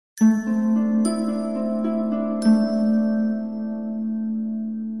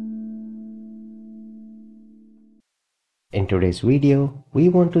today's video, we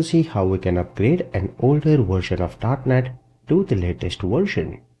want to see how we can upgrade an older version of .NET to the latest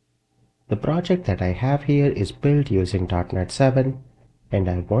version. The project that I have here is built using .NET 7 and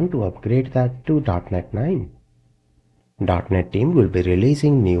I want to upgrade that to .NET 9. .NET team will be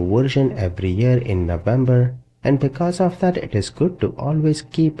releasing new version every year in November, and because of that it is good to always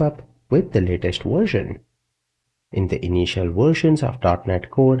keep up with the latest version. In the initial versions of .NET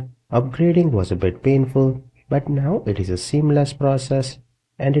Core, upgrading was a bit painful, but now it is a seamless process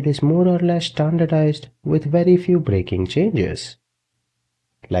and it is more or less standardized with very few breaking changes.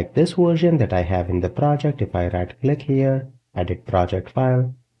 Like this version that I have in the project, if I right click here, edit project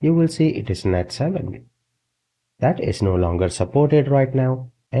file, you will see it is .NET 7. That is no longer supported right now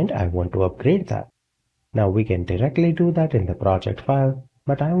and I want to upgrade that. Now we can directly do that in the project file,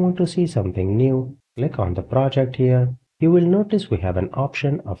 but I want to see something new. Click on the project here. You will notice we have an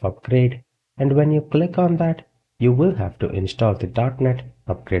option of upgrade, and when you click on that, you will have to install the .NET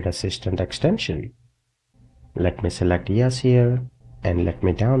Upgrade Assistant extension. Let me select yes here, and let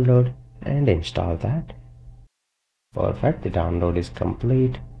me download and install that. Perfect, the download is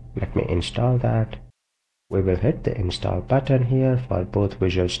complete. Let me install that. We will hit the install button here for both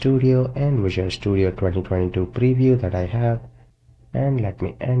Visual Studio and Visual Studio 2022 preview that I have. And let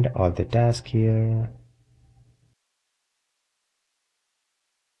me end all the tasks here.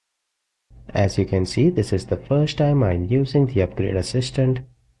 As you can see, this is the first time I'm using the Upgrade Assistant,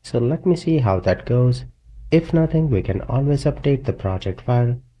 so let me see how that goes. If nothing, we can always update the project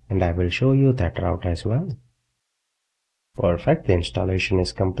file, and I will show you that route as well. Perfect, the installation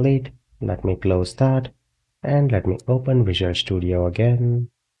is complete. Let me close that, and let me open Visual Studio again,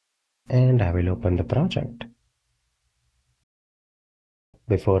 and I will open the project.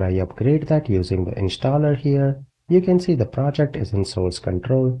 Before I upgrade that using the installer here, you can see the project is in source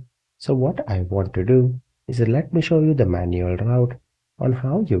control. So what I want to do is let me show you the manual route on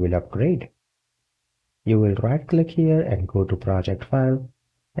how you will upgrade. You will right click here and go to project file,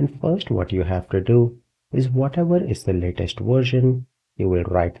 and first what you have to do is whatever is the latest version, you will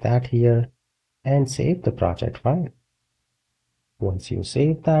write that here and save the project file. Once you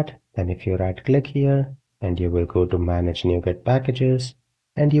save that, then if you right click here and you will go to manage NuGet packages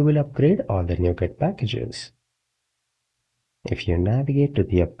and you will upgrade all the NuGet packages. If you navigate to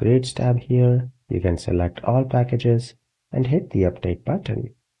the Upgrades tab here, you can select all packages and hit the Update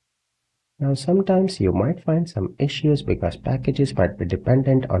button. Now sometimes you might find some issues because packages might be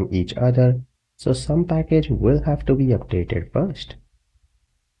dependent on each other, so some package will have to be updated first.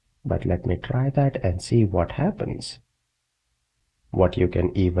 But let me try that and see what happens. What you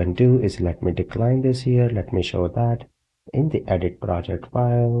can even do is let me decline this here, let me show that in the Edit Project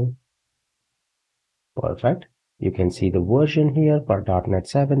file. Perfect. You can see the version here for .NET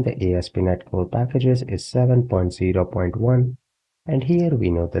 7, the ASP.NET Core packages is 7.0.1, and here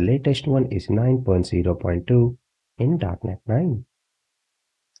we know the latest one is 9.0.2 in .NET 9.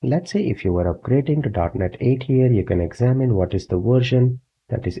 Let's say if you were upgrading to .NET 8 here, you can examine what is the version,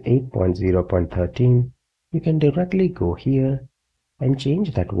 that is 8.0.13. You can directly go here and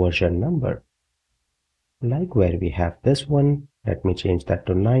change that version number. Like where we have this one, let me change that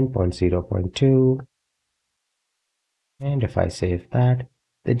to 9.0.2. And if I save that,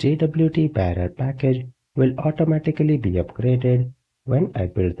 the JWT Barrier package will automatically be upgraded when I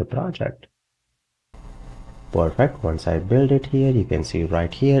build the project. Perfect, once I build it here, you can see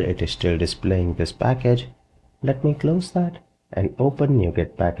right here it is still displaying this package. Let me close that and open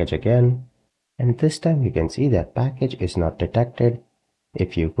NuGet package again. And this time you can see that package is not detected.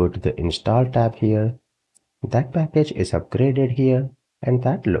 If you go to the install tab here, that package is upgraded here and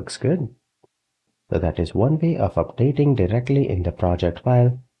that looks good. So that is one way of updating directly in the project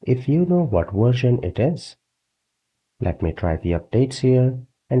file if you know what version it is. Let me try the updates here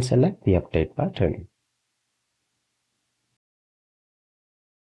and select the update button.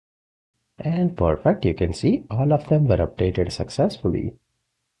 And perfect, you can see all of them were updated successfully.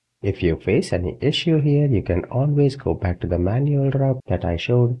 If you face any issue here, you can always go back to the manual route that I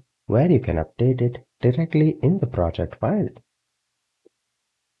showed where you can update it directly in the project file.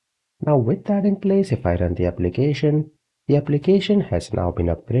 Now with that in place, if I run the application has now been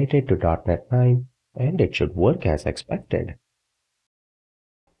upgraded to .NET 9 and it should work as expected.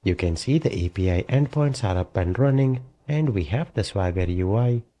 You can see the API endpoints are up and running and we have the Swagger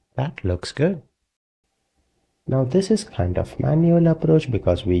UI. That looks good. Now this is kind of manual approach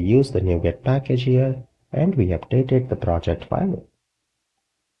because we use the NuGet package here and we updated the project file.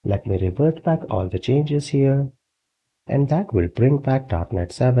 Let me revert back all the changes here and that will bring back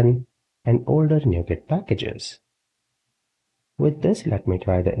 .NET 7 and older NuGet packages. With this, let me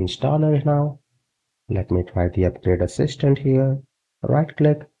try the installer now. Let me try the upgrade assistant here. Right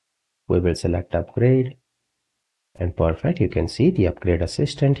click, we will select upgrade. And perfect, you can see the upgrade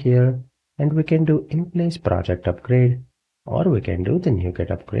assistant here. And we can do in place project upgrade, or we can do the NuGet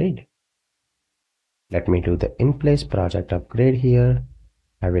upgrade. Let me do the in place project upgrade here.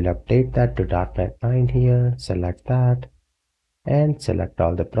 I will update that to .NET 9 here, select that, and select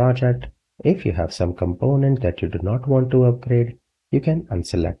all the project. If you have some component that you do not want to upgrade, you can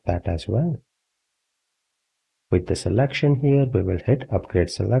unselect that as well. With the selection here, we will hit upgrade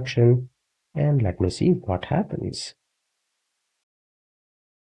selection, and let me see what happens.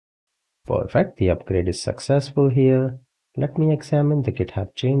 Perfect, the upgrade is successful here. Let me examine the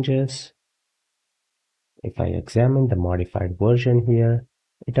GitHub changes. If I examine the modified version here,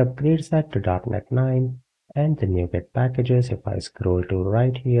 it upgrades that to .NET 9, and the NuGet packages, if I scroll to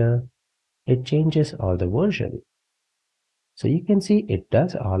right here, it changes all the version. So you can see it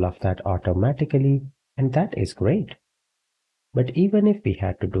does all of that automatically, and that is great. But even if we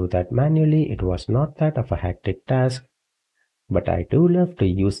had to do that manually, it was not that of a hectic task. But I do love to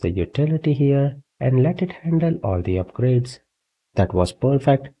use the utility here and let it handle all the upgrades. That was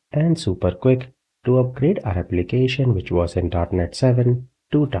perfect and super quick to upgrade our application, which was in .NET 7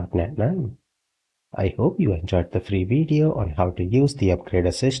 to .NET 9. I hope you enjoyed the free video on how to use the upgrade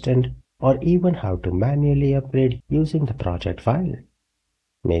assistant, or even how to manually upgrade using the project file.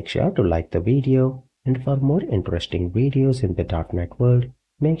 Make sure to like the video, and for more interesting videos in the .NET world,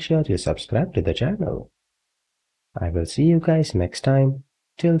 make sure you subscribe to the channel. I will see you guys next time.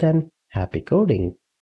 Till then, happy coding!